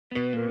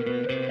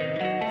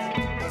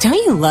Don't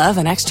you love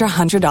an extra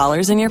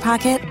 $100 in your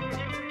pocket?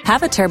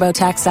 Have a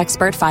TurboTax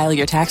expert file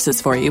your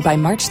taxes for you by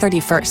March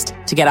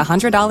 31st to get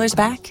 $100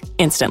 back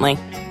instantly.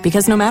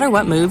 Because no matter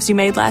what moves you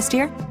made last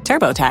year,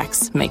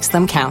 TurboTax makes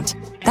them count.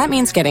 That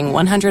means getting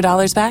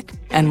 $100 back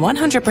and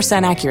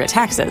 100% accurate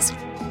taxes,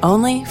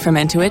 only from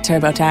Intuit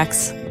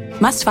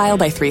TurboTax. Must file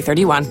by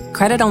 3/31.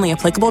 Credit only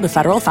applicable to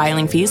federal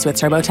filing fees with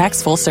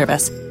TurboTax full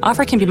service.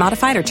 Offer can be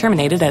modified or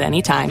terminated at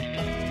any time.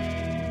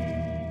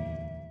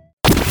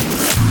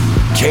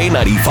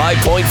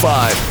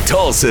 K95.5,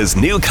 Tulsa's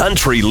new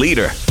country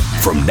leader.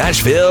 From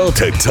Nashville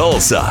to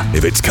Tulsa,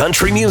 if it's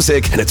country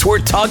music and it's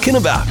worth talking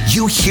about,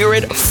 you hear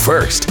it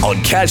first on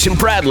Cash and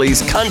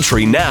Bradley's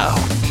Country Now.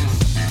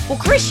 Well,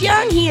 Chris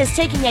Young, he is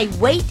taking a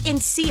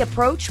wait-and-see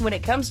approach when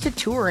it comes to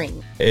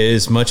touring.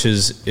 As much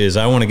as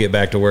I want to get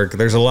back to work,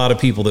 there's a lot of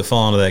people that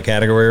fall into that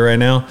category right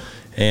now,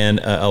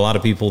 and a lot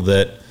of people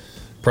that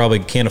probably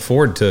can't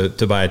afford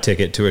to buy a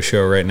ticket to a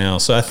show right now.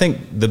 So I think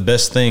the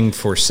best thing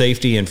for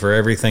safety and for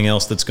everything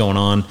else that's going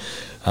on,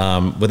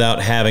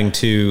 without having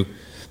to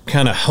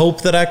kind of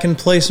hope that I can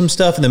play some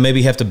stuff and then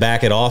maybe have to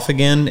back it off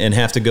again and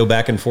have to go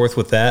back and forth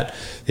with that,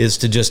 is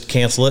to just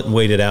cancel it and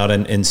wait it out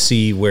and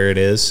see where it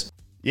is.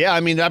 Yeah,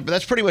 I mean,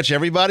 that's pretty much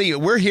everybody.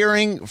 We're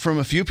hearing from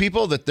a few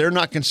people that they're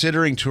not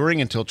considering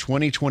touring until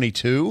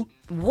 2022.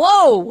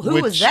 Whoa,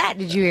 who was that?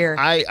 Did you hear?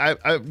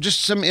 I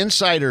just some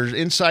insiders,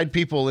 inside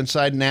people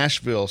inside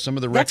Nashville. Some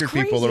of the record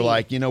people are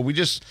like,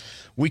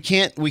 we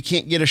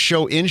can't get a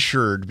show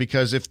insured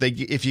because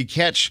if you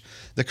catch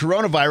the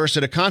coronavirus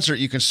at a concert,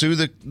 you can sue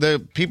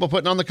the people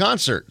putting on the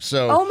concert.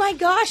 So, oh my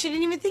gosh, I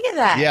didn't even think of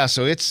that. Yeah,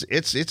 so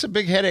it's a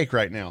big headache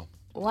right now.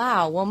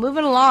 Wow. Well,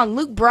 moving along,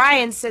 Luke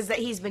Bryan says that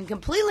he's been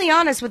completely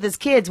honest with his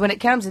kids when it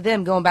comes to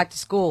them going back to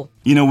school.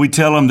 We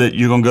tell them that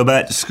you're going to go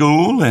back to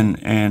school and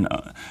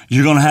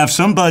you're going to have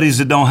some buddies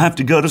that don't have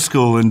to go to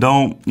school and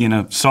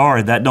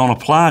sorry, that don't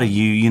apply to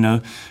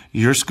you.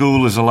 Your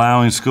school is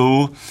allowing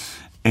school,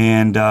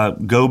 and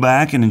go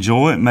back and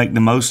enjoy it, make the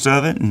most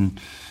of it.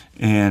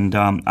 And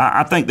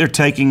I think they're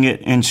taking it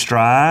in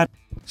stride.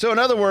 So in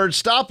other words,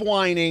 stop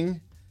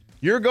whining.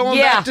 You're going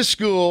back to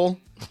school.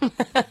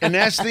 And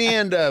that's the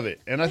end of it.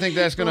 And I think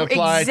that's going to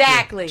apply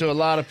to a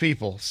lot of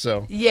people.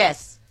 So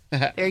yes,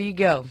 there you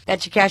go.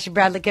 That's your Cash and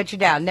Bradley Country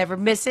Down. Never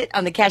miss it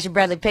on the Cash and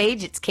Bradley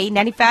page. It's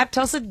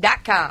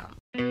K95Tulsa.com.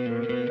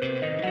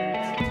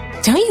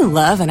 Don't you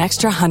love an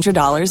extra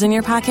 $100 in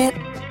your pocket?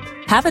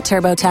 Have a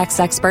TurboTax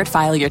expert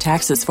file your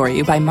taxes for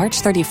you by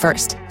March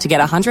 31st to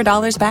get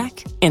 $100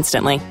 back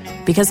instantly.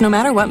 Because no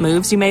matter what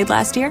moves you made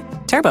last year,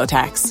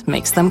 TurboTax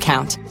makes them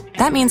count.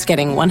 That means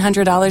getting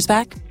 $100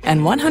 back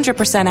and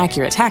 100%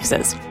 accurate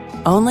taxes,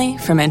 only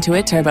from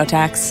Intuit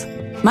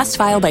TurboTax. Must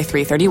file by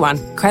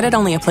 3/31. Credit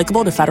only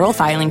applicable to federal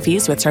filing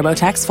fees with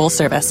TurboTax full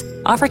service.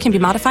 Offer can be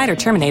modified or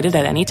terminated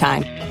at any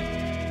time.